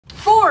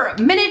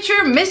4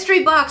 miniature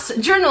mystery box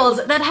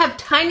journals that have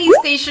tiny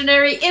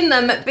stationery in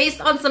them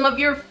based on some of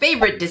your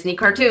favorite Disney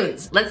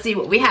cartoons. Let's see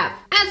what we have.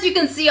 As you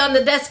can see on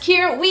the desk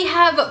here, we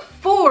have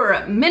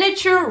 4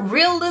 miniature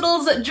Real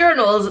Littles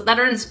journals that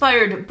are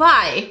inspired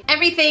by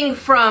everything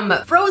from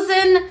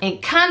Frozen,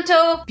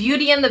 Encanto,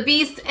 Beauty and the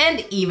Beast,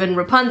 and even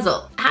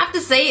Rapunzel. I have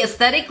to say,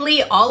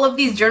 aesthetically, all of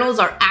these journals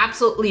are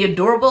absolutely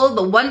adorable.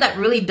 The one that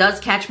really does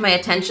catch my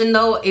attention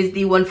though is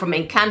the one from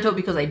Encanto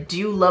because I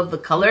do love the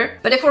color.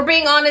 But if we're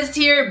being honest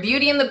here,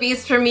 Beauty and the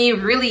Beast for me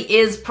really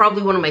is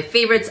probably one of my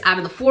favorites out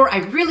of the 4. I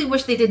really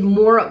wish they did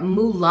more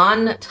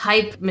Mulan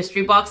type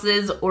mystery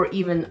boxes or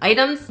even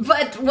items.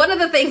 But one of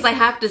the things I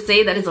have to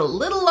say that is a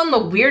little on the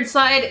weird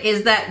side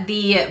is that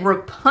the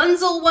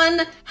Rapunzel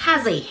one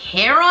has a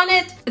hair on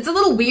it. It's a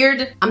little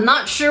weird. I'm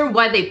not sure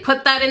why they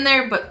put that in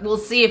there, but we'll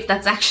see if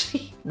that's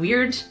actually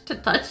weird to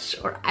touch,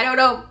 or I don't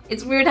know.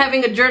 It's weird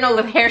having a journal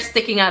with hair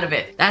sticking out of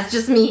it. That's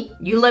just me.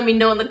 You let me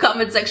know in the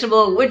comment section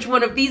below which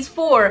one of these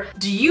 4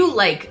 do you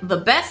like the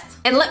best,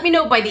 and let me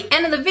know by the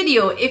end of the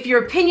video if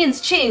your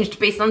opinions changed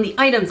based on the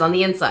items on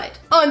the inside.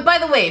 Oh, and by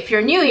the way, if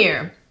you're new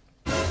here,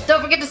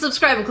 don't forget to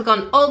subscribe and click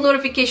on all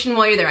notification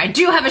while you're there. I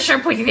do have a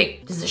sharp pointy thing.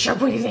 This is a sharp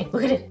pointy thing.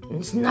 Look at it.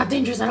 It's not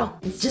dangerous at all.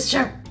 It's just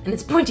sharp and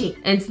it's pointy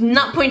and it's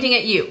not pointing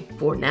at you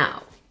for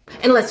now.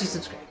 Unless you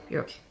subscribe,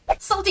 you're okay.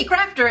 Salty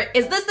Crafter,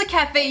 is this the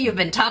cafe you've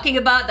been talking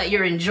about that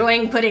you're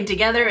enjoying putting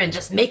together and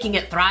just making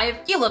it thrive?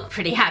 You look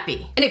pretty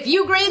happy. And if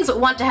you Grains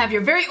want to have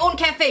your very own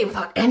cafe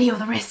without any of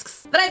the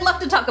risks, then I'd love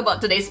to talk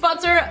about today's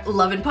sponsor,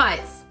 Love and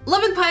Pies.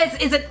 Love and Pies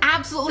is an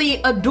absolutely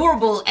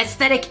adorable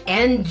aesthetic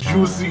and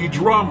juicy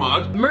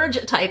drama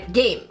merge type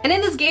game. And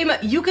in this game,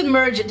 you can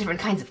merge different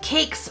kinds of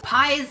cakes,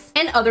 pies,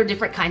 and other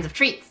different kinds of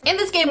treats. In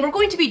this game, we're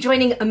going to be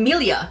joining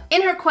Amelia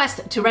in her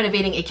quest to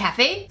renovating a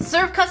cafe,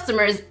 serve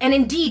customers, and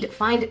indeed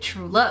find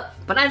true love.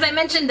 But as I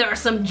mentioned, there are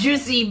some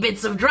juicy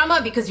bits of drama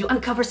because you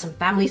uncover some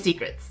family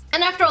secrets.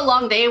 And after a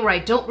long day where I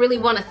don't really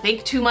want to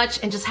think too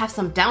much and just have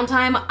some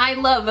downtime, I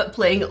love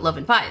playing Love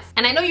and Pies.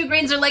 And I know you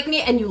Grains are like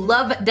me and you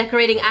love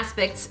decorating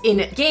aspects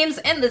in games,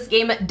 and this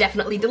game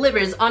definitely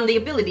delivers on the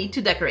ability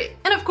to decorate.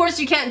 And of course,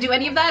 you can't do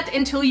any of that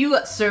until you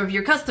serve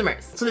your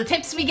customers. So the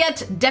tips we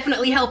get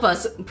definitely help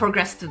us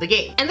progress through the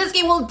game. And this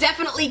game will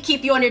definitely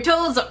keep you on your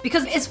toes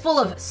because it's full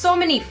of so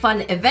many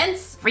fun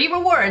events, free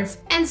rewards,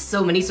 and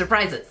so many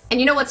surprises. And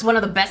you know what's one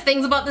of the best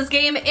things about this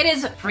game? It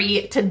is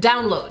free to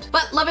download.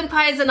 But Love and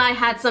Pies and I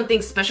had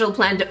something special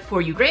planned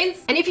for you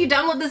Grains. And if you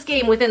download this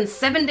game within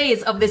 7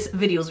 days of this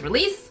video's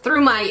release,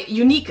 through my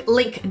unique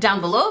link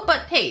down below,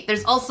 but hey,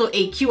 there's also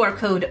a QR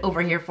code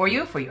over here for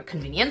you for your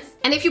convenience.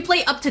 And if you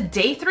play up to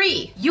day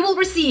 3, you will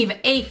receive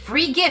a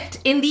free gift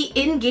in the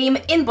in-game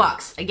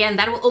inbox. Again,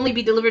 that will only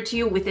be delivered to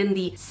you within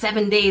the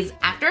 7 days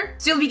after.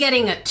 So you'll be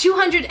getting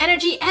 200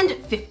 energy and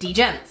 50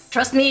 gems.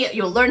 Trust me,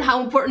 you'll learn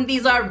how important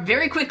these are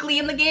very quickly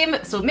in the game,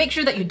 so make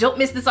sure that you don't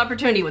miss this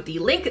opportunity with the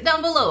link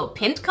down below,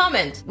 pinned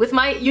comment with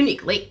my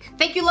unique link.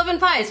 Thank you Love and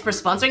Pies for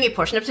sponsoring a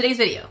portion of today's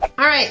video.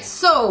 Alright,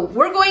 so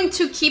we're going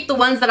to keep the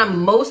ones that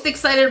I'm most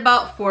excited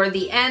about for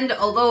the end,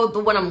 although the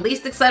one I'm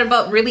least excited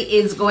about really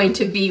is going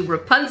to be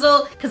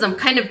Rapunzel, because I'm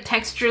kind of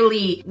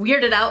texturally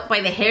weirded out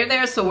by the hair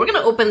there, so we're gonna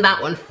open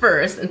that one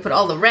first and put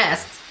all the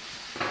rest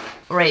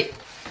right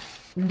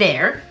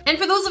there. And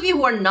for those of you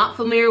who are not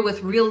familiar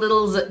with Real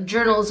Littles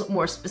journals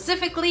more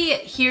specifically,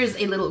 here's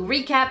a little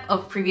recap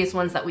of previous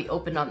ones that we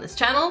opened on this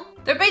channel.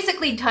 They're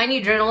basically tiny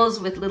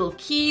journals with little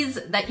keys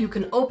that you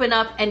can open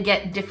up and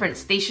get different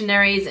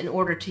stationaries in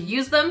order to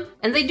use them.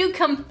 And they do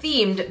come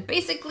themed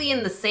basically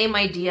in the same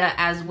idea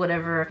as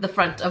whatever the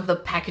front of the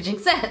packaging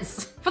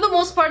says. For the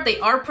most part, they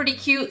are pretty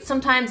cute.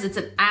 Sometimes it's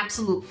an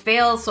absolute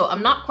fail, so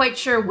I'm not quite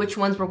sure which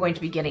ones we're going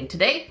to be getting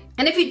today.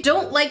 And if you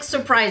don't like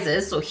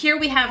surprises, so here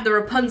we have the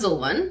Rapunzel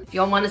one. If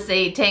y'all want to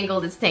say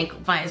Tangled, it's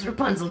Tangled. Why is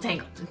Rapunzel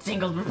Tangled? It's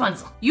Tangled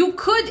Rapunzel. You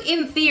could,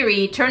 in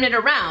theory, turn it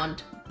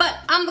around, but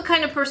I'm the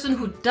kind of person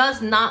who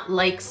does not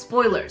like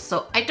spoilers,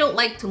 so I don't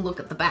like to look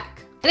at the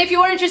back. And if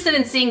you are interested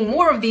in seeing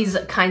more of these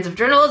kinds of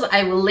journals,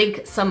 I will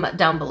link some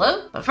down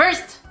below. But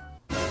first,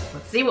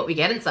 let's see what we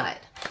get inside.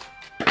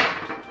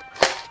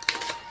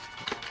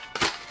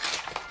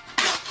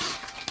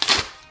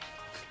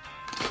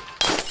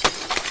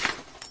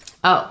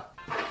 Oh.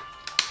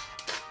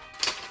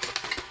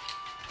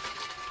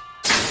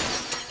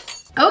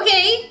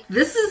 Okay,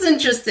 this is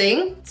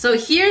interesting. So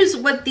here's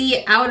what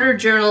the outer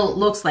journal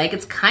looks like.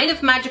 It's kind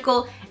of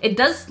magical. It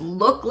does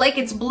look like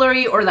it's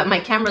blurry or that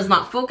my camera's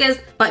not focused,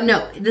 but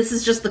no, this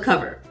is just the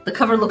cover. The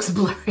cover looks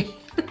blurry.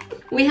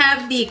 We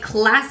have the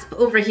clasp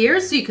over here,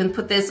 so you can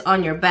put this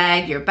on your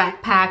bag, your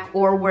backpack,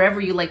 or wherever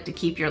you like to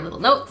keep your little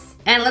notes.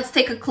 And let's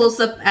take a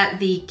close-up at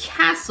the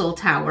castle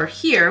tower.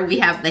 Here we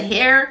have the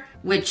hair,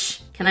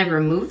 which, can I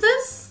remove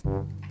this?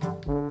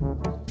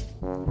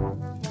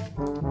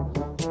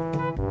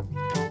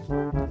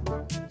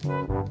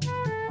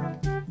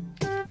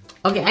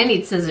 Okay, I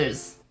need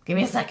scissors. Give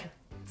me a second.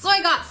 So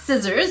I got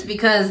scissors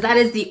because that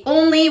is the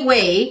only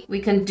way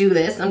we can do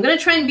this. I'm gonna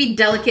try and be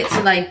delicate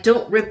so that I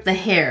don't rip the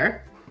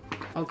hair.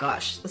 Oh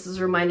gosh, this is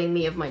reminding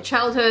me of my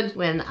childhood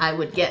when I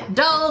would get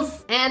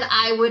dolls and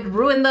I would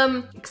ruin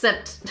them,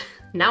 except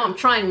now I'm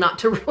trying not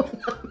to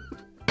ruin them.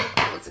 When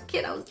I was a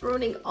kid, I was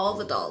ruining all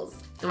the dolls.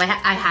 So I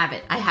have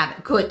it,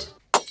 good.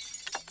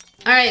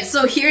 All right,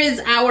 so here is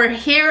our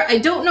hair. I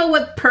don't know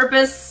what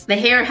purpose the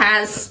hair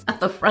has at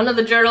the front of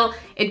the journal.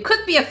 It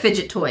could be a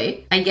fidget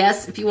toy, I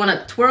guess, if you want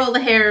to twirl the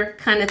hair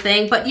kind of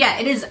thing. But yeah,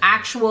 it is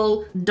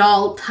actual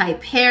doll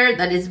type hair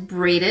that is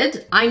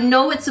braided. I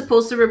know it's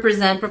supposed to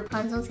represent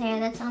Rapunzel's hair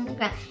that's on the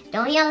ground.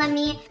 Don't yell at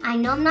me. I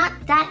know I'm not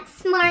that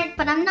smart,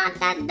 but I'm not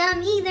that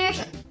dumb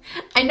either.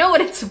 I know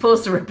what it's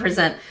supposed to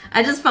represent.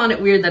 I just found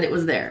it weird that it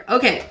was there.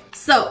 Okay,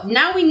 so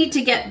now we need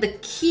to get the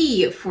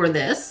key for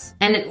this.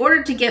 And in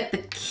order to get the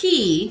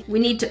key, we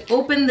need to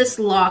open this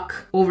lock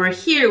over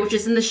here, which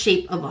is in the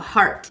shape of a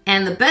heart.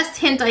 And the best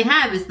hint I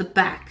have is the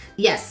back.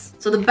 Yes,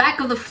 so the back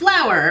of the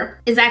flower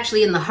is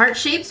actually in the heart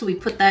shape. So we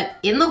put that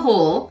in the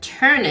hole,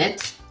 turn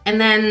it,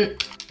 and then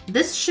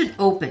this should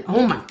open.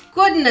 Oh my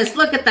goodness,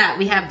 look at that.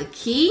 We have the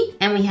key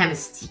and we have a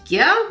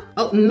sticker.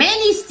 Oh,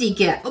 many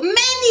sticker. Oh,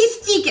 many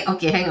sticker.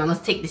 Okay, hang on.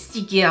 Let's take the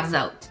stickers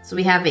out. So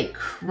we have a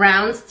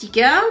crown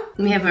sticker.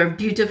 We have our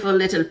beautiful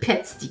little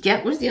pet sticker.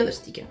 Where's the other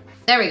sticker?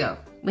 There we go.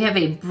 We have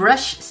a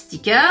brush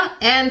sticker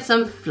and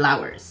some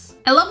flowers.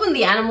 I love when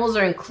the animals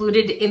are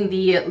included in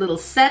the little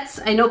sets.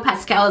 I know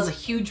Pascal is a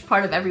huge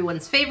part of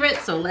everyone's favorite,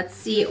 so let's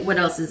see what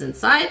else is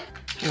inside.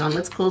 Hang on,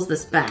 let's close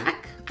this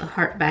back. The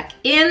heart back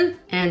in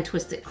and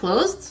twist it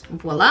closed.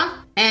 Voila.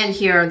 And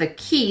here are the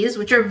keys,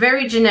 which are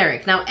very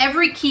generic. Now,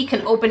 every key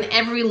can open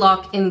every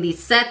lock in these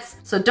sets,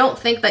 so don't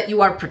think that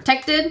you are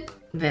protected.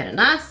 Very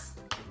nice.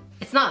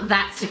 It's not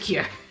that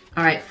secure.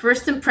 All right,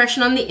 first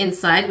impression on the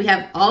inside. We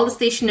have all the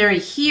stationery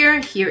here.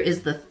 Here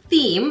is the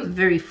theme,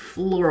 very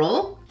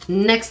floral.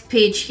 Next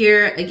page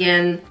here,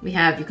 again, we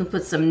have, you can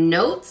put some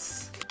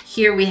notes.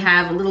 Here we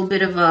have a little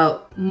bit of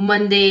a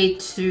Monday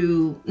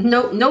to,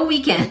 no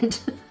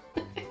weekend.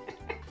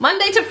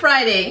 Monday to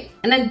Friday.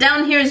 And then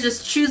down here is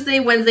just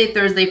Tuesday, Wednesday,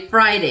 Thursday,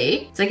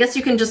 Friday. So I guess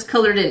you can just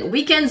color it in.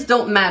 Weekends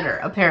don't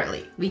matter,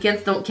 apparently.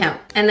 Weekends don't count.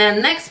 And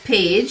then next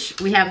page,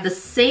 we have the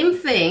same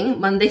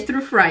thing, Monday through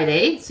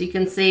Friday. So you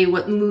can say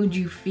what mood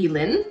you feel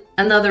in.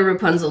 Another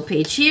Rapunzel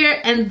page here.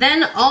 And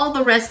then all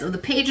the rest of the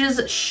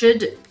pages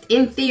should,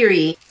 in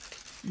theory,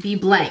 be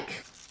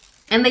blank.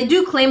 And they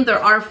do claim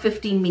there are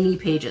 50 mini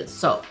pages.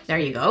 So there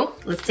you go.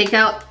 Let's take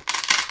out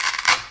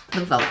the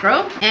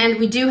Velcro. And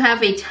we do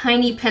have a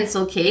tiny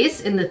pencil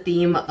case in the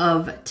theme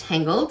of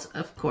Tangled,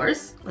 of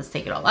course. Let's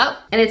take it all out.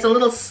 And it's a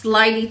little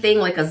slidey thing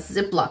like a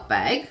Ziploc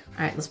bag.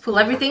 All right, let's pull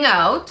everything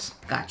out.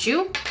 Got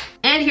you.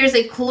 And here's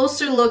a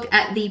closer look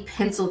at the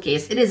pencil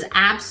case. It is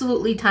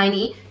absolutely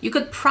tiny. You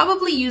could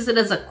probably use it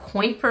as a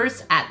coin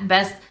purse at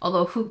best,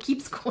 although who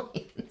keeps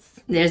coins?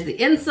 There's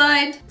the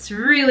inside. It's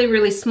really,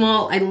 really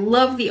small. I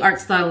love the art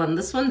style on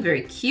this one,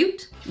 very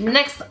cute.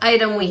 Next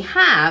item we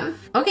have,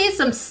 okay,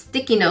 some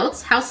sticky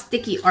notes. How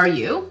sticky are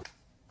you?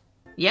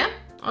 Yeah,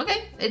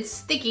 okay, it's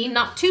sticky,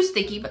 not too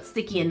sticky, but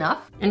sticky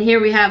enough. And here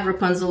we have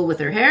Rapunzel with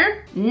her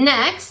hair.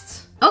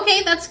 Next,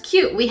 okay, that's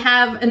cute. We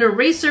have an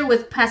eraser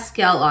with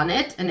Pascal on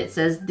it, and it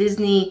says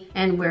Disney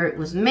and where it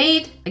was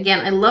made.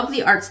 Again, I love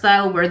the art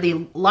style where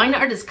the line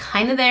art is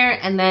kind of there,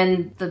 and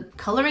then the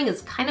coloring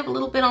is kind of a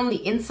little bit on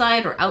the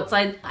inside or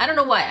outside. I don't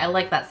know why, I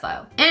like that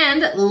style.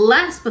 And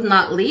last but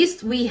not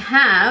least, we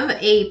have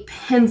a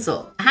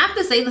pencil. I have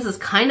to say this is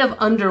kind of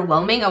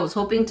underwhelming. I was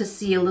hoping to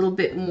see a little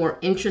bit more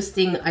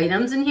interesting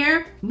items in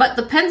here, but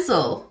the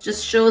pencil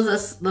just shows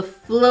us the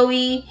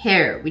flowy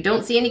hair. We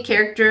don't see any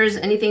characters,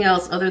 anything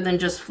else other than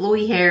just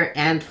flowy hair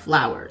and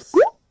flowers.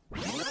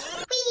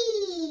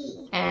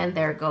 And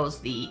there goes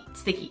the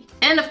sticky.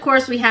 And of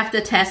course we have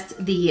to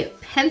test the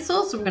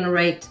pencil. So we're gonna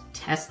write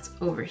test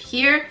over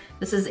here.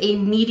 This is a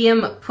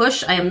medium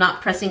push. I am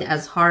not pressing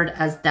as hard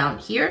as down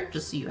here,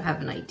 just so you have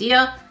an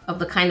idea of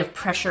the kind of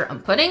pressure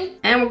I'm putting.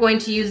 And we're going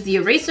to use the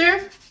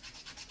eraser.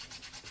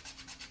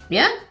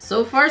 Yeah,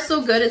 so far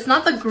so good. It's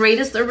not the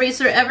greatest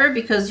eraser ever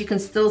because you can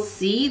still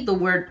see the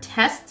word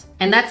test,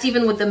 and that's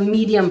even with the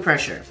medium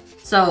pressure.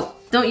 So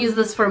don't use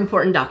this for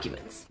important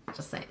documents,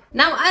 just saying.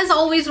 Now, as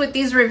always with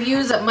these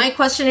reviews, my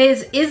question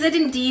is it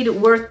indeed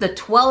worth the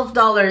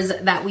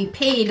 $12 that we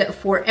paid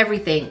for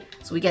everything?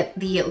 So we get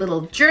the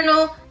little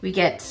journal, we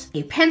get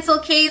a pencil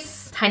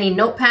case, tiny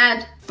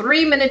notepad,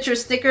 3 miniature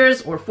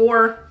stickers or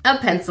 4, a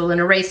pencil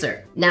and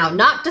eraser. Now,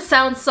 not to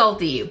sound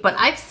salty, but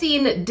I've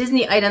seen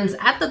Disney items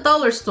at the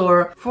dollar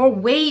store for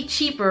way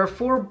cheaper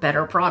for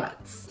better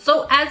products.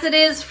 So as it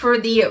is for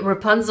the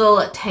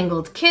Rapunzel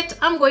Tangled kit,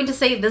 I'm going to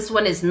say this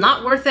one is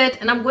not worth it,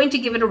 and I'm going to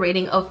give it a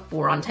rating of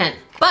 4 on 10.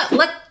 But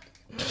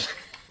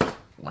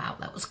wow,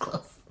 that was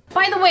close.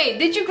 By the way,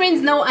 did you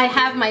Greens know I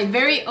have my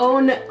very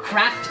own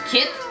craft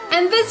kit?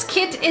 And this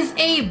kit is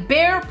a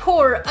bear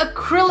pour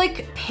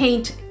acrylic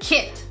paint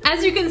kit.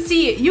 As you can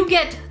see, you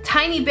get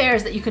tiny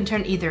bears that you can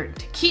turn either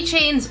into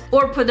keychains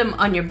or put them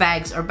on your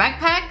bags or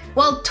backpack,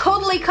 while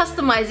totally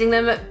customizing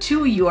them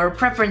to your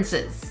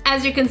preferences.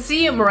 As you can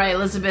see, Mariah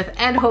Elizabeth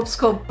and Hope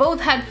Scope both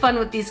had fun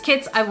with these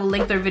kits. I will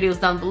link their videos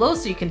down below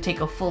so you can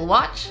take a full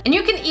watch. And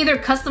you can either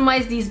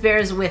customize these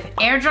bears with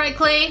air dry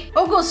clay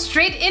or go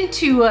straight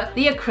into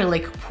the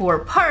acrylic pour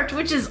part,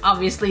 which is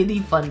obviously the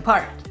fun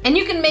part. And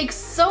you can make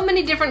so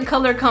many different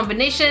color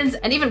combinations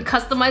and even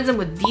customize them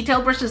with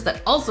detail brushes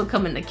that also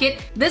come in the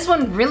kit. This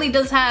one really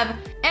does have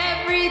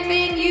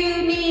everything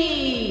you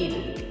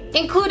need,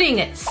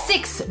 including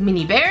 6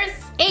 mini bears,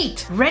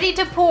 8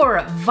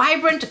 ready-to-pour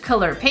vibrant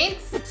color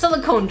paints,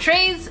 silicone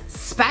trays,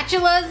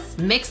 spatulas,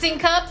 mixing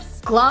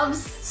cups,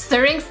 gloves,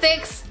 stirring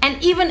sticks,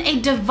 and even a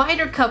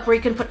divider cup where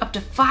you can put up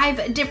to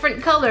 5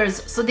 different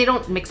colors so they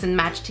don't mix and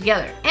match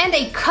together. And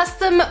a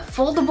custom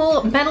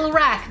foldable metal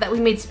rack that we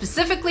made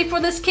specifically for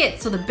this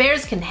kit so the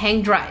bears can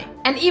hang dry.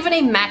 And even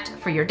a mat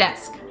for your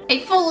desk.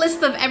 A full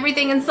list of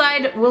everything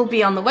inside will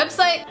be on the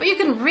website, but you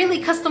can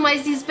really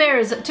customize these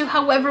bears to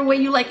however way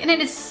you like, and it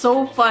is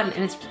so fun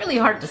and it's really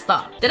hard to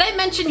stop. Did I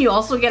mention you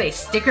also get a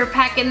sticker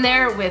pack in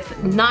there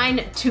with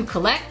 9 to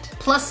collect,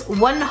 plus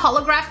 1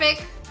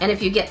 holographic? And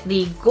if you get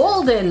the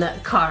golden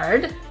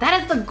card,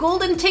 that is the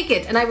golden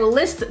ticket, and I will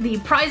list the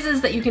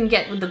prizes that you can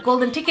get with the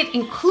golden ticket,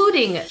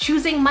 including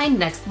choosing my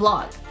next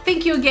vlog.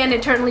 Thank you again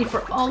eternally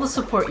for all the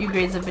support you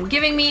guys have been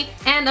giving me,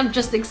 and I'm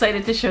just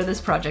excited to share this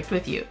project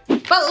with you.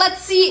 But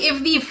let's see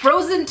if the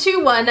Frozen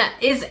 2 one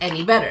is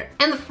any better.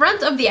 And the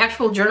front of the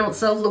actual journal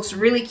itself looks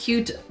really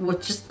cute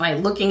with just by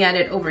looking at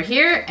it over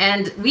here,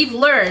 and we've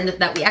learned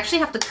that we actually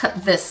have to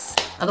cut this,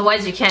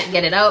 otherwise you can't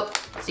get it out,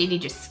 so you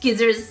need your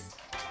scissors.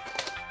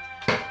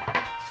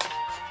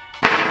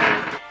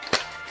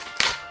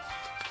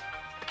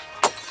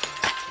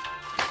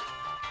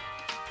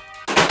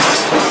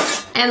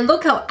 And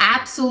look how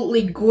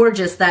absolutely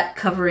gorgeous that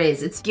cover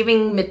is. It's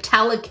giving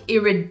metallic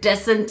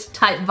iridescent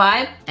type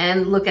vibe.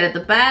 And look at the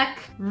back,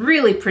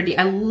 really pretty.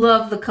 I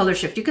love the color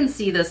shift. You can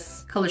see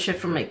this color shift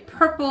from like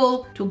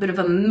purple to a bit of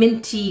a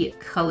minty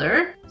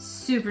color.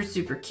 Super,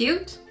 super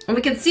cute. And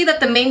we can see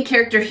that the main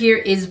character here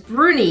is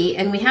Bruni,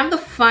 and we have the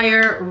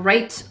fire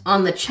right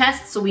on the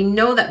chest. So we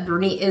know that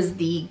Bruni is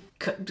the,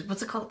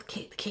 what's it called?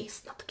 The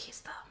case, not the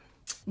case,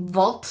 the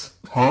vault.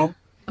 Huh?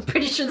 I'm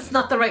pretty sure that's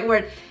not the right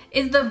word.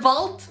 Is the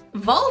vault?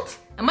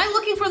 Am I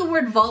looking for the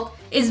word vault?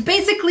 Is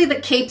basically the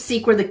cape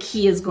seek where the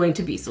key is going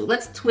to be. So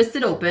let's twist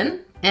it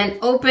open and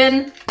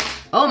open.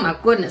 Oh my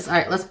goodness. All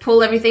right, let's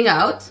pull everything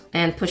out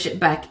and push it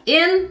back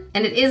in.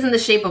 And it is in the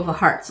shape of a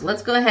heart. So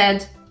let's go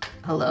ahead.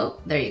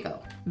 Hello, there you go.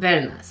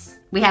 Very nice.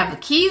 We have the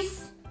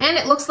keys, and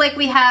it looks like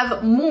we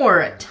have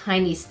more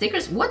tiny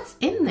stickers. What's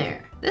in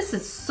there? This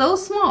is so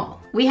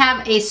small. We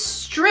have a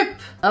strip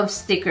of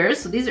stickers.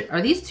 So these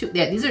are these two?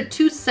 Yeah, these are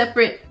 2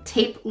 separate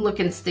tape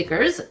looking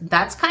stickers.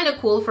 That's kind of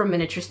cool for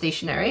miniature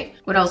stationery.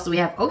 What else do we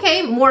have?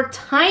 Okay, more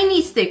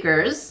tiny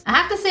stickers. I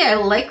have to say I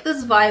like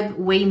this vibe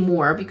way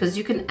more because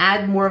you can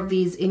add more of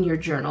these in your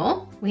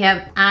journal. We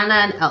have Anna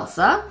and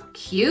Elsa,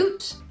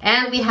 cute.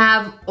 And we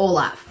have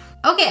Olaf.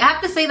 Okay, I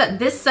have to say that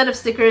this set of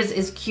stickers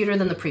is cuter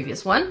than the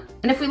previous one.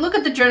 And if we look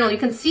at the journal, you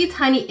can see a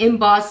tiny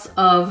emboss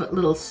of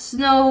little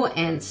snow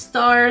and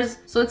stars.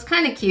 So it's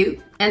kind of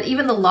cute. And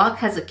even the lock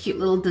has a cute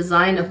little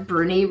design of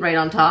Bruni right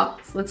on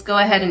top. So let's go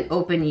ahead and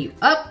open you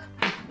up.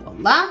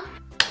 Voila.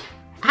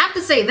 I have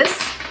to say this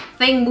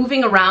thing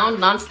moving around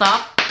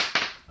nonstop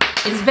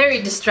is very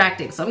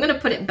distracting. So I'm gonna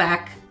put it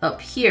back up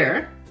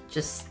here.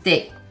 Just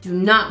stay. Do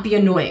not be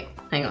annoying.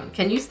 Hang on,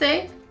 can you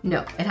stay?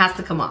 No, it has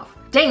to come off.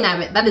 Dang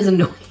nabbit, that is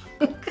annoying.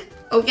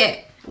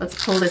 Okay,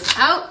 let's pull this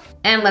out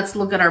and let's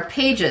look at our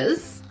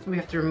pages. We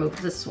have to remove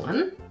this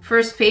one.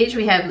 First page,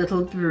 we have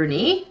little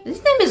Bruni.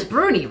 His name is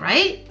Bruni,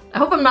 right? I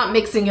hope I'm not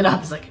mixing it up.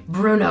 It's like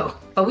Bruno,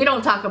 but we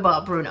don't talk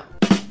about Bruno.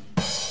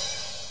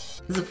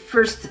 This is the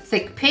first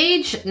thick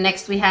page.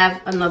 Next, we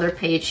have another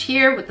page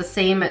here with the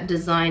same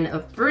design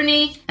of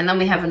Bruni. And then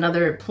we have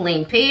another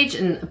plain page.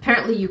 And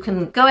apparently you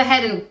can go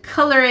ahead and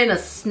color in a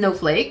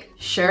snowflake.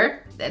 Sure.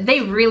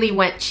 They really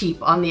went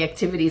cheap on the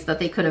activities that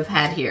they could have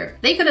had here.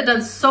 They could have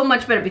done so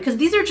much better because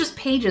these are just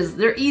pages.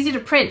 They're easy to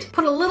print.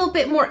 Put a little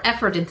bit more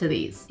effort into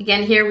these.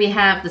 Again, here we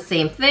have the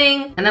same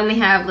thing. And then we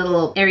have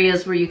little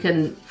areas where you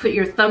can put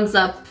your thumbs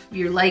up,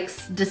 your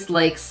likes,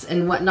 dislikes,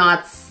 and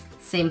whatnots.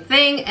 Same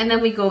thing. And then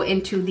we go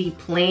into the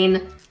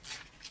plain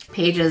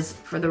pages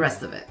for the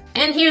rest of it.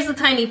 And here's the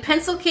tiny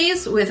pencil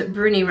case with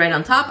Bruni right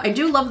on top. I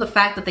do love the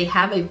fact that they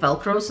have a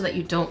Velcro so that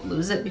you don't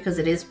lose it because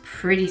it is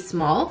pretty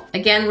small.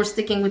 Again, we're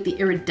sticking with the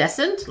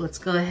iridescent. Let's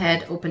go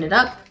ahead, open it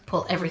up,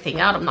 pull everything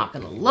out. I'm not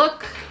gonna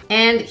look.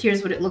 And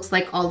here's what it looks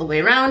like all the way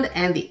around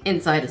and the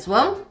inside as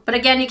well. But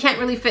again, you can't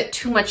really fit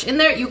too much in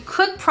there. You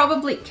could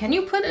probably, can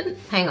you put it,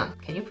 hang on,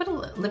 can you put a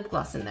lip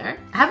gloss in there?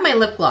 I have my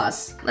lip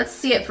gloss. Let's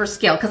see it for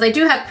scale because I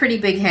do have pretty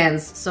big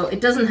hands, so it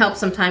doesn't help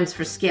sometimes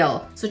for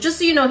scale. So just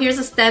so you know, here's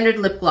a standard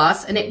lip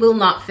gloss and it will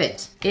not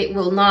fit. It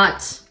will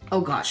not,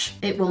 oh gosh,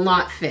 it will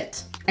not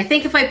fit. I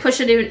think if I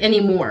push it in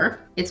anymore,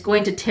 it's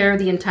going to tear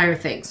the entire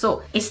thing.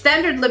 So a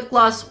standard lip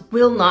gloss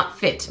will not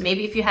fit.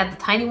 Maybe if you had the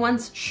tiny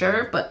ones,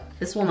 sure, but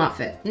this will not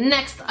fit.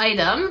 Next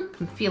item,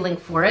 I'm feeling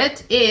for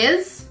it,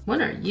 is, what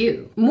are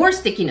you? More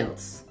sticky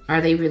notes.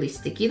 Are they really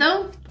sticky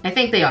though? I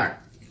think they are.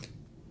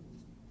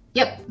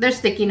 Yep, they're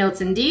sticky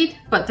notes indeed,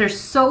 but they're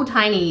so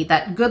tiny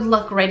that good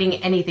luck writing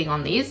anything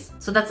on these.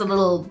 So that's a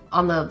little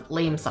on the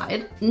lame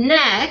side.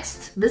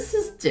 Next, this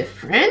is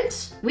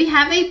different. We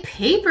have a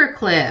paper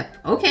clip.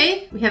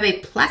 Okay, we have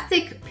a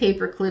plastic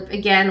paper clip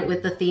again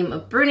with the theme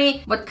of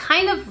Bruni. What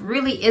kind of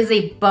really is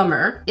a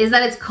bummer is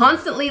that it's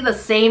constantly the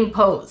same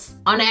pose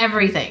on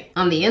everything.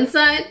 On the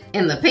inside,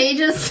 in the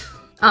pages,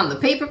 on the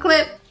paper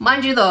clip.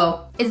 Mind you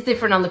though, it's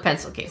different on the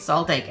pencil case, so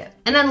I'll take it.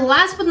 And then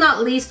last but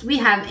not least, we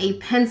have a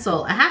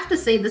pencil. I have to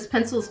say this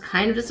pencil is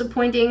kind of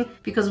disappointing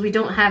because we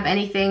don't have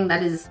anything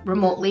that is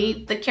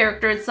remotely the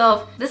character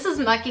itself. This is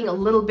lacking a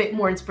little bit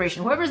more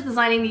inspiration. Whoever's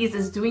designing these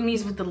is doing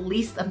these with the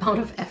least amount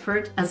of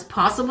effort as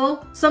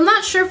possible. So I'm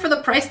not sure for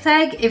the price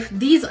tag if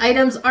these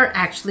items are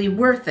actually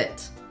worth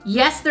it.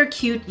 Yes, they're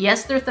cute,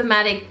 yes, they're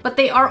thematic, but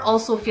they are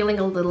also feeling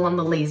a little on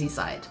the lazy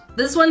side.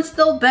 This one's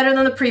still better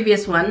than the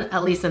previous one,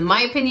 at least in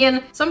my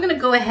opinion, so I'm gonna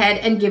go ahead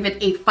and give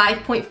it a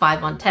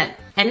 5.5 on 10.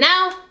 And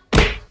now,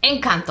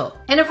 Encanto.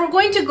 And if we're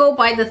going to go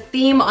by the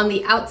theme on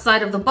the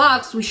outside of the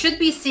box, we should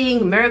be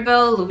seeing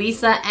Mirabel,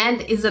 Luisa,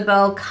 and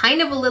Isabel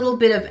kind of a little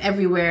bit of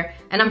everywhere.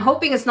 And I'm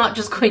hoping it's not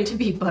just going to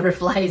be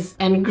butterflies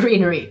and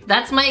greenery.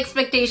 That's my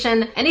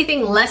expectation.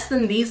 Anything less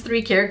than these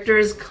three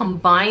characters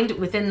combined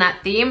within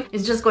that theme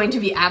is just going to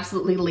be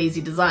absolutely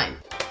lazy design.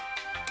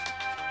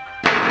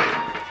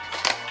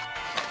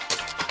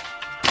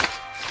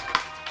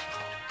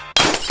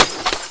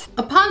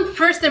 Upon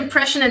first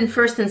impression and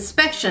first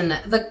inspection,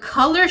 the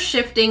color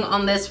shifting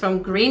on this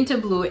from green to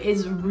blue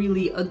is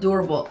really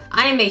adorable.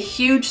 I am a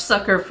huge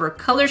sucker for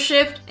color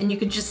shift, and you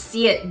could just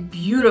see it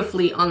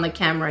beautifully on the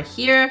camera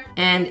here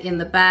and in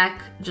the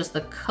back. Just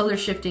the color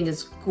shifting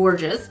is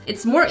gorgeous.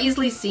 It's more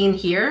easily seen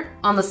here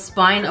on the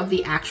spine of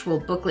the actual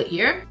booklet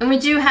here. And we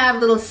do have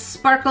little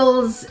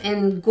sparkles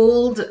and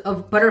gold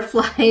of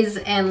butterflies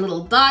and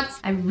little dots.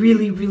 I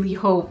really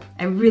hope,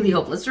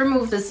 let's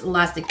remove this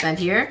elastic band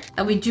here,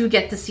 that we do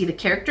get to see the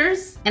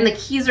characters. And the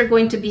keys are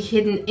going to be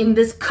hidden in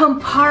this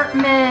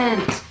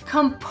compartment.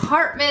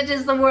 Compartment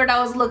is the word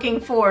I was looking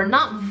for,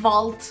 not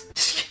vault.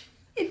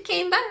 It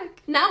came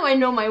back. Now I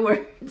know my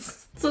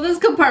words. So this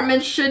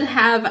compartment should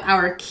have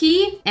our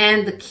key,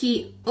 and the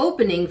key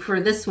opening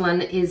for this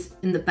one is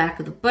in the back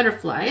of the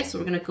butterfly. So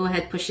we're gonna go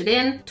ahead, push it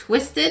in,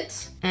 twist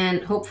it,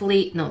 and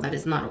hopefully, no, that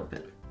is not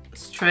open.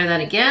 Let's try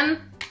that again.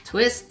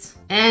 Twist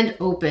and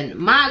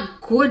open. My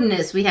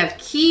goodness, we have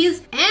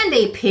keys and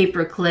a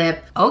paper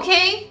clip.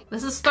 Okay,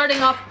 this is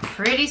starting off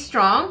pretty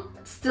strong.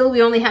 Still,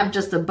 we only have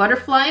just a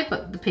butterfly,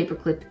 but the paper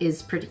clip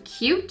is pretty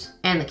cute.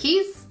 And the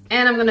keys.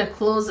 And I'm gonna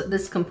close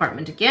this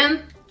compartment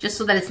again, just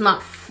so that it's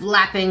not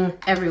flapping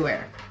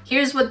everywhere.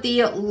 Here's what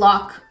the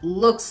lock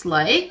looks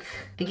like.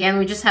 Again,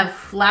 we just have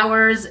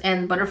flowers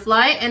and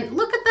butterfly, and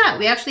look at that.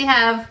 We actually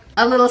have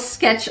a little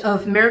sketch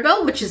of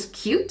Mirabel, which is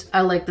cute.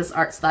 I like this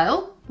art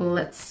style.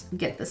 Let's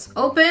get this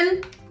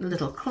open, a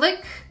little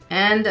click,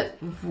 and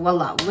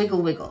voila,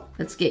 wiggle, wiggle.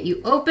 Let's get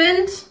you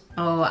opened.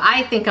 Oh,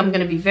 I think I'm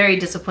gonna be very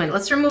disappointed.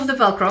 Let's remove the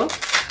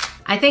Velcro.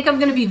 I think I'm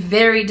gonna be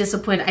very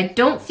disappointed. I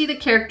don't see the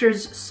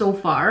characters so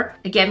far.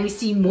 Again, we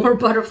see more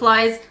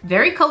butterflies,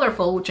 very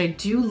colorful, which I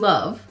do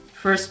love.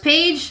 First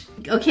page,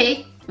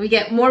 okay, we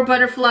get more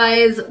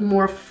butterflies,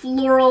 more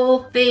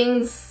floral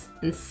things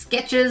and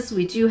sketches.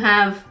 We do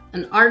have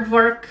an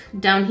aardvark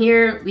down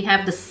here. We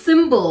have the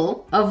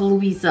symbol of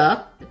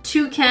Luisa, a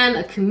toucan,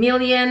 a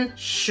chameleon,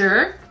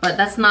 sure, but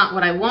that's not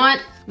what I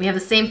want. We have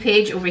the same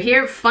page over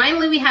here.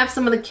 Finally, we have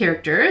some of the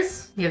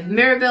characters. We have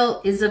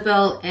Mirabel,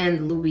 Isabel,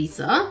 and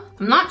Luisa.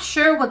 I'm not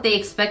sure what they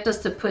expect us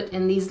to put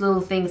in these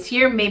little things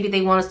here. Maybe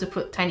they want us to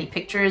put tiny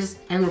pictures,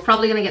 and we're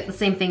probably gonna get the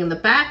same thing in the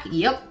back.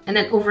 Yep. And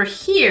then over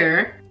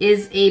here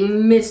is a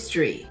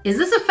mystery. Is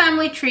this a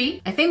family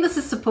tree? I think this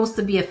is supposed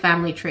to be a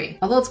family tree,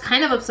 although it's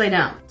kind of upside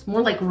down. It's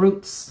more like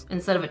roots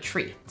instead of a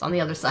tree. It's on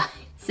the other side.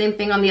 Same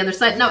thing on the other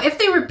side. Now, if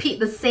they repeat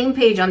the same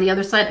page on the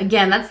other side,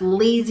 again, that's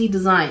lazy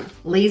design.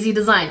 Lazy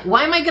design.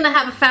 Why am I gonna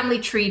have a family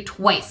tree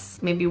twice?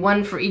 Maybe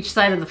one for each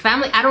side of the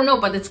family? I don't know,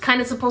 but it's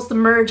kind of supposed to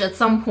merge at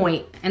some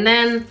point. And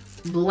then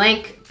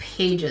blank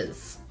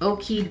pages.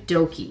 Okie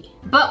dokie.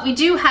 But we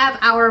do have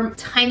our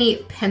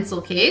tiny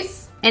pencil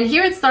case. And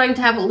here it's starting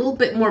to have a little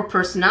bit more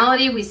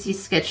personality. We see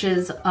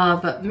sketches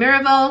of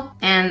Mirabel,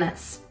 and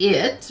that's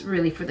it,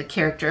 really, for the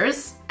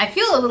characters. I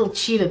feel a little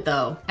cheated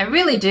though. I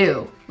really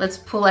do. Let's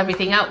pull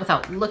everything out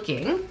without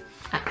looking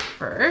at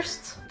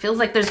first. Feels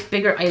like there's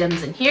bigger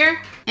items in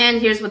here. And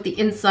here's what the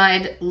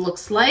inside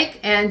looks like.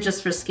 And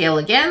just for scale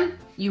again,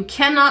 you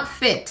cannot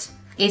fit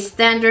a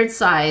standard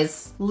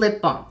size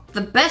lip balm.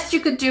 The best you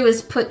could do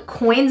is put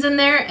coins in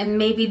there and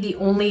maybe the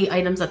only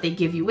items that they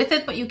give you with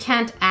it, but you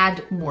can't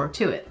add more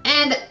to it.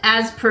 And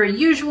as per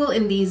usual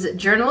in these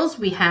journals,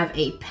 we have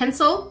a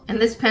pencil. And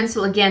this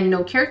pencil, again,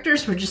 no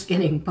characters, we're just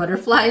getting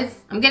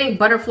butterflies. I'm getting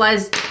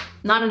butterflies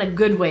Not in a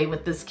good way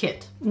with this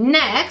kit.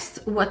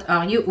 Next, what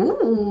are you?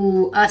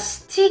 Ooh, a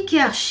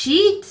sticker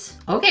sheet.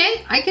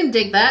 Okay, I can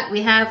dig that.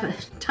 We have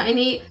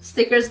tiny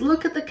stickers.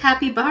 Look at the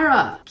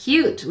capybara.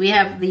 Cute. We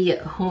have the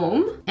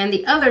home and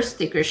the other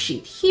sticker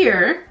sheet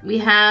here. We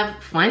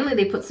have, finally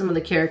they put some of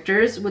the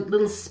characters with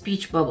little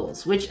speech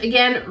bubbles, which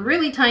again,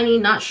 really tiny.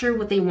 Not sure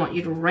what they want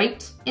you to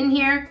write in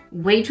here.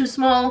 Way too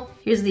small.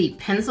 Here's the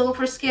pencil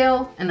for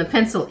scale, and the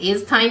pencil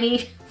is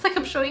tiny. It's like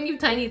I'm showing you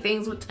tiny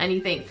things with tiny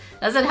things.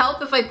 Does it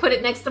help if I put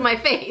it next to my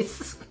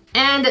face?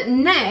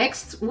 And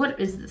next, what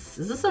is this?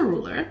 Is this a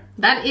ruler?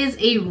 That is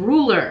a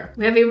ruler.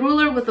 We have a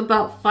ruler with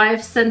about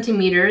 5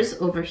 centimeters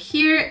over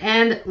here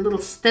and little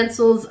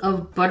stencils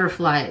of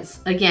butterflies.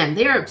 Again,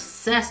 they are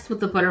obsessed with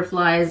the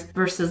butterflies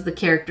versus the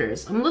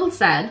characters. I'm a little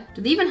sad.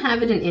 Do they even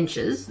have it in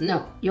inches?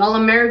 No. Y'all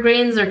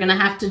Amerigrains are gonna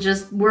have to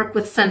just work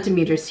with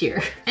centimeters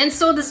here. And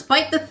so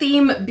despite the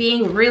theme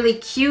being really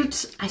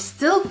cute, I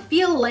still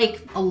feel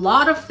like a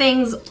lot of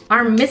things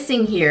are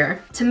missing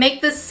here to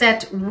make this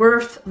set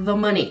worth the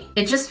money.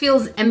 It just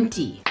feels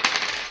empty.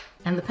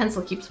 And the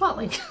pencil keeps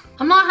falling.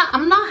 I'm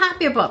not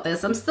happy about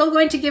this. I'm still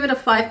going to give it a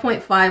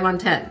 5.5 on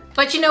 10.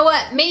 But you know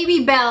what?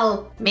 Maybe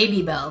Belle.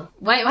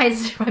 Why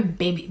is it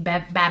Babby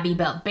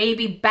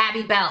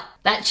Bell?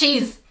 That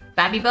cheese.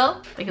 Babby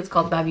Bell? I think it's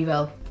called Babby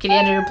Bell. Can the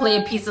editor play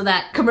a piece of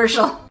that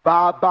commercial?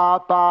 Ba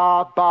ba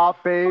ba ba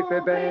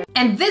baby.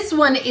 And this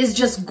one is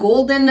just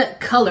golden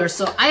color.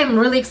 So I am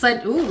really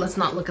excited. Ooh, let's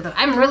not look at that.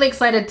 I'm really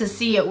excited to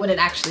see what it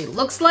actually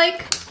looks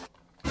like.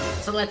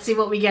 So let's see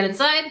what we get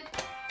inside.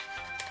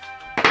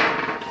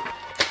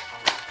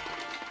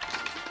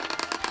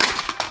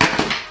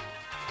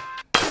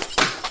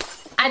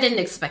 I didn't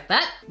expect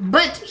that.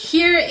 But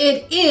here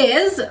it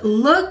is.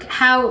 Look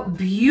how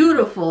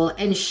beautiful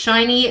and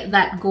shiny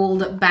that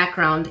gold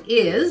background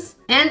is.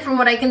 And from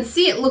what I can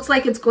see, it looks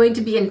like it's going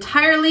to be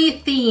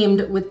entirely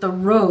themed with the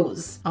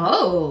rose.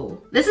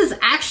 Oh, this is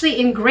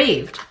actually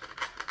engraved.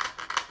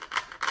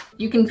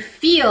 You can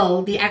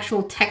feel the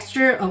actual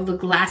texture of the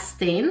glass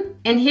stain.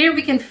 And here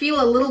we can feel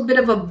a little bit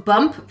of a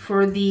bump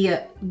for the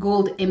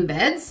gold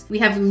embeds. We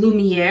have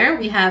Lumiere,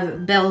 we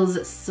have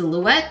Belle's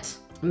silhouette,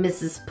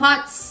 Mrs.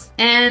 Potts,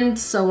 and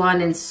so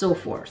on and so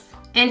forth.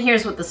 And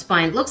here's what the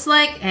spine looks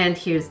like, and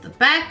here's the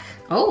back.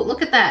 Oh,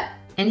 look at that.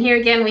 And here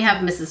again, we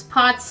have Mrs.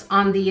 Potts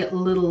on the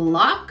little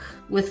lock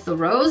with the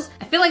rose.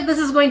 I feel like this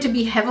is going to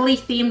be heavily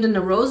themed in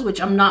the rose,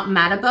 which I'm not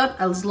mad about,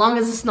 as long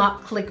as it's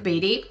not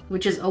clickbaity,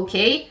 which is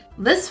okay.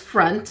 This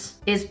front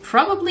is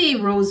probably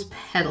a rose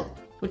petal,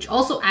 which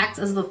also acts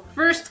as the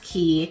first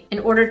key in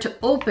order to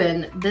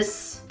open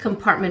this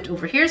compartment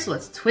over here. So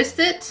let's twist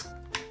it.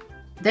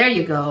 There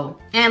you go.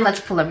 And let's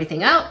pull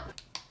everything out.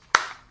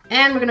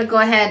 And we're gonna go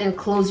ahead and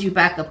close you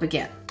back up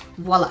again.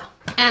 Voila.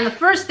 And the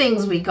first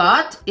things we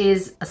got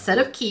is a set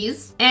of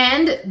keys.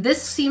 And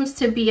this seems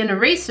to be an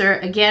eraser,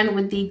 again,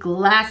 with the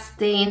glass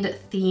stained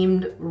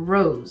themed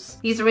rose.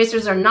 These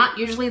erasers are not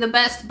usually the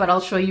best, but I'll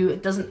show you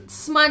it doesn't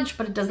smudge,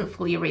 but it doesn't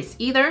fully erase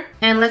either.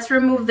 And let's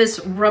remove this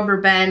rubber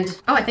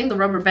band. Oh, I think the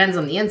rubber band's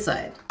on the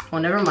inside. Oh,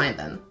 never mind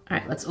then. All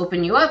right, let's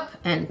open you up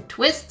and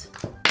twist.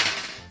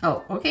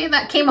 Oh, okay,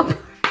 that came apart.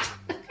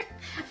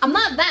 I'm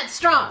not that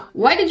strong.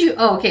 Why did you,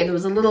 oh, okay, there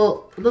was a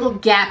little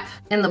gap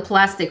in the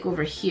plastic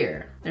over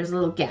here. There's a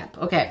little gap,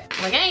 okay.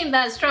 Like, I ain't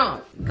that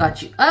strong.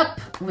 Got you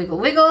up, wiggle,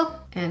 wiggle,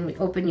 and we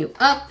open you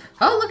up.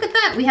 Oh, look at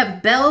that, we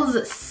have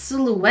Belle's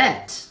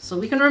silhouette. So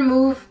we can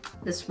remove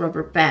this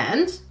rubber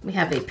band. We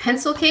have a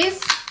pencil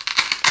case.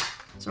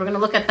 So we're gonna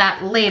look at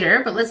that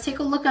later, but let's take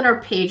a look at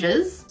our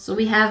pages. So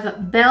we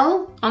have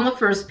Belle on the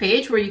first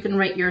page where you can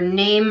write your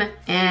name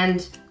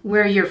and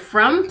where you're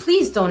from.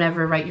 Please don't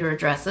ever write your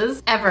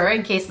addresses, ever,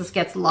 in case this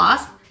gets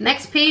lost.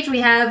 Next page, we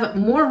have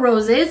more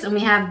roses, and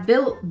we have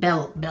Belle's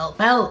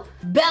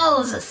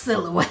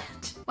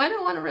silhouette. Why do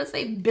I want to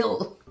say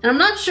Bill? And I'm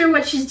not sure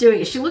what she's doing.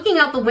 Is she looking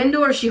out the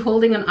window or is she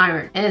holding an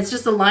iron? And it's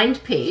just a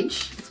lined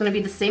page. It's gonna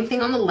be the same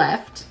thing on the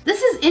left.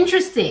 This is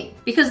interesting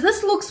because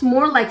this looks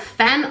more like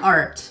fan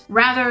art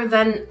rather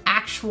than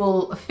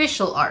actual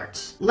official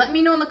art. Let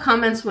me know in the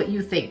comments what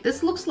you think.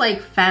 This looks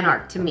like fan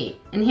art to me.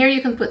 And here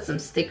you can put some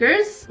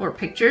stickers or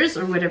pictures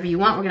or whatever you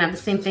want. We're gonna have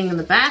the same thing in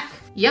the back.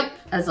 Yep,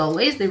 as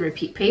always, they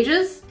repeat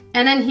pages.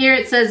 And then here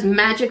it says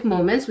magic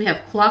moments. We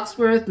have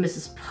Clocksworth,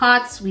 Mrs.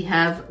 Potts, we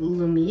have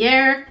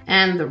Lumiere,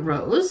 and the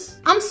Rose.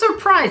 I'm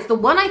surprised. The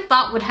one I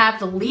thought would have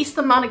the least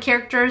amount of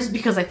characters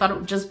because I thought it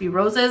would just be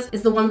roses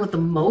is the one with the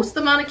most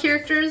amount of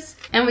characters.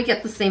 And we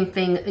get the same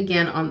thing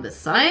again on this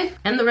side.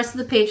 And the rest of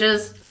the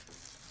pages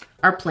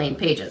are plain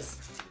pages.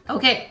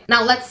 Okay,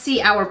 now let's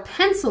see our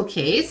pencil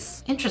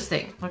case.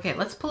 Interesting. Okay,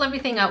 let's pull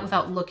everything out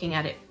without looking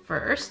at it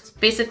first.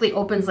 Basically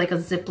opens like a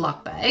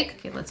Ziploc bag.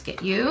 Okay, let's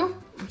get you.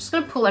 I'm just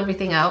gonna pull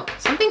everything out.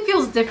 Something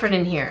feels different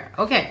in here.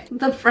 Okay,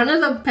 the front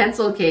of the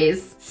pencil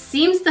case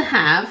seems to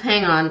have,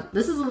 hang on,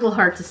 this is a little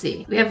hard to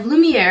see. We have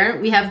Lumiere,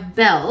 we have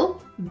Belle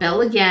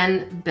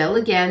again,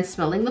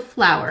 smelling the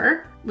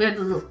flower. We have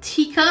the little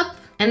teacup,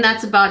 and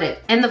that's about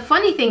it. And the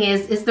funny thing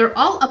is they're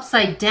all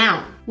upside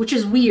down, which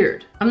is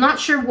weird. I'm not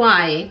sure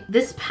why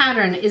this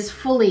pattern is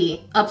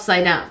fully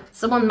upside down.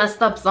 Someone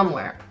messed up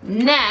somewhere.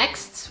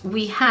 Next,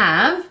 we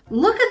have,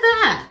 look at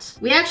that.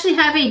 We actually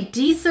have a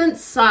decent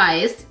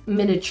sized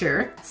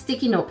miniature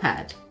sticky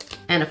notepad.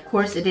 And of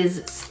course it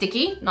is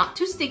sticky, not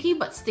too sticky,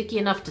 but sticky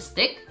enough to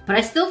stick. But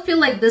I still feel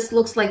like this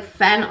looks like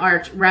fan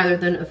art rather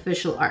than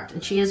official art.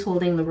 And she is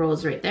holding the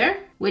rose right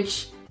there,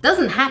 which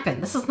doesn't happen.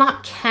 This is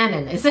not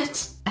canon, is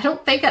it? I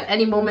don't think at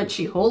any moment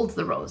she holds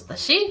the rose,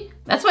 does she?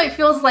 That's why it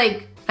feels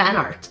like fan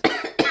art.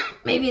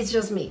 Maybe it's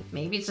just me.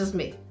 Maybe it's just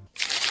me.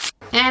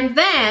 And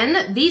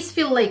then these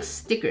feel like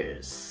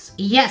stickers.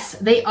 Yes,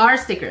 they are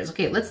stickers.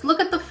 Okay, let's look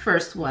at the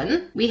first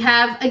one. We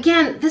have,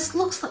 again, this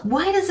looks like,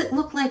 why does it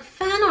look like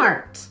fan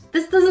art?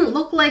 This doesn't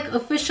look like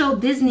official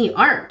Disney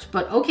art,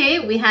 but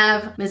okay, we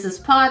have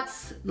Mrs.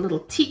 Potts, little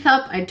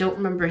teacup, I don't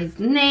remember his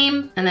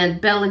name, and then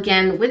Belle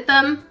again with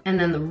them, and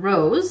then the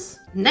rose.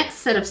 Next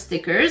set of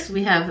stickers,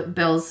 we have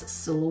Belle's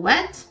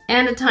silhouette,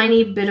 and a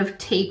tiny bit of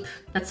tape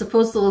that's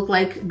supposed to look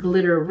like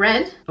glitter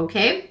red,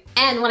 okay?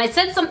 And when I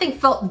said something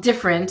felt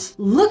different,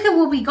 look at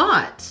what we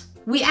got.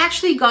 We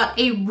actually got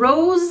a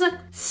rose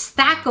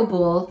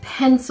stackable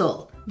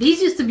pencil.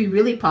 These used to be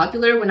really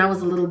popular when I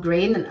was a little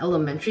grade in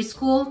elementary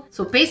school.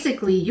 So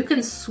basically you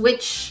can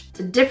switch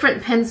to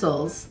different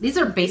pencils. These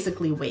are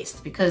basically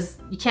waste because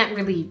you can't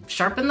really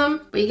sharpen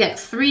them, but you get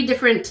 3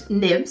 different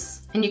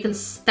nibs and you can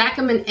stack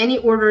them in any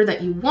order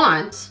that you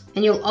want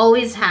and you'll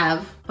always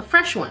have a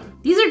fresh one.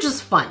 These are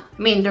just fun.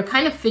 I mean, they're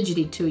kind of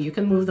fidgety too. You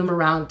can move them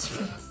around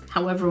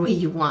however way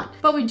you want.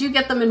 But we do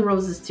get them in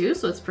roses too,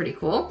 so it's pretty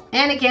cool.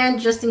 And again,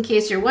 just in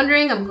case you're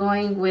wondering, I'm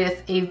going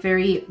with a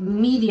very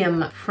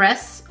medium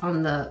press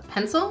on the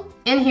pencil.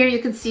 And here you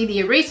can see the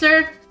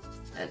eraser.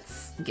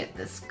 Let's get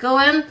this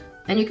going.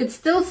 And you can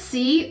still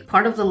see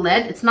part of the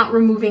lead. It's not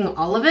removing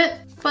all of it,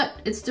 but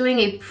it's doing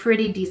a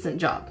pretty decent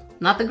job.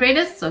 Not the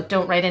greatest, so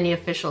don't write any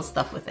official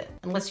stuff with it,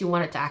 unless you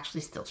want it to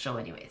actually still show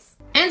anyways.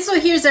 And so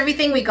here's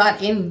everything we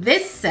got in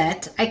this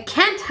set. I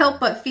can't help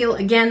but feel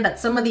again that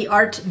some of the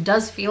art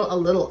does feel a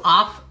little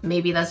off.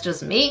 Maybe that's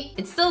just me.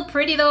 It's still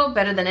pretty though,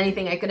 better than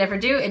anything I could ever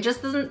do. It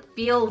just doesn't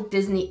feel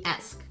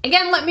Disney-esque.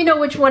 Again, let me know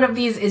which one of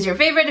these is your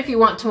favorite. If you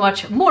want to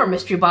watch more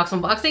mystery box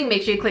unboxing,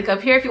 make sure you click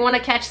up here. If you want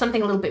to catch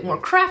something a little bit more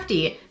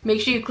crafty,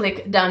 make sure you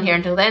click down here.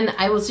 Until then,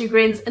 I will see you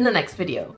grains in the next video.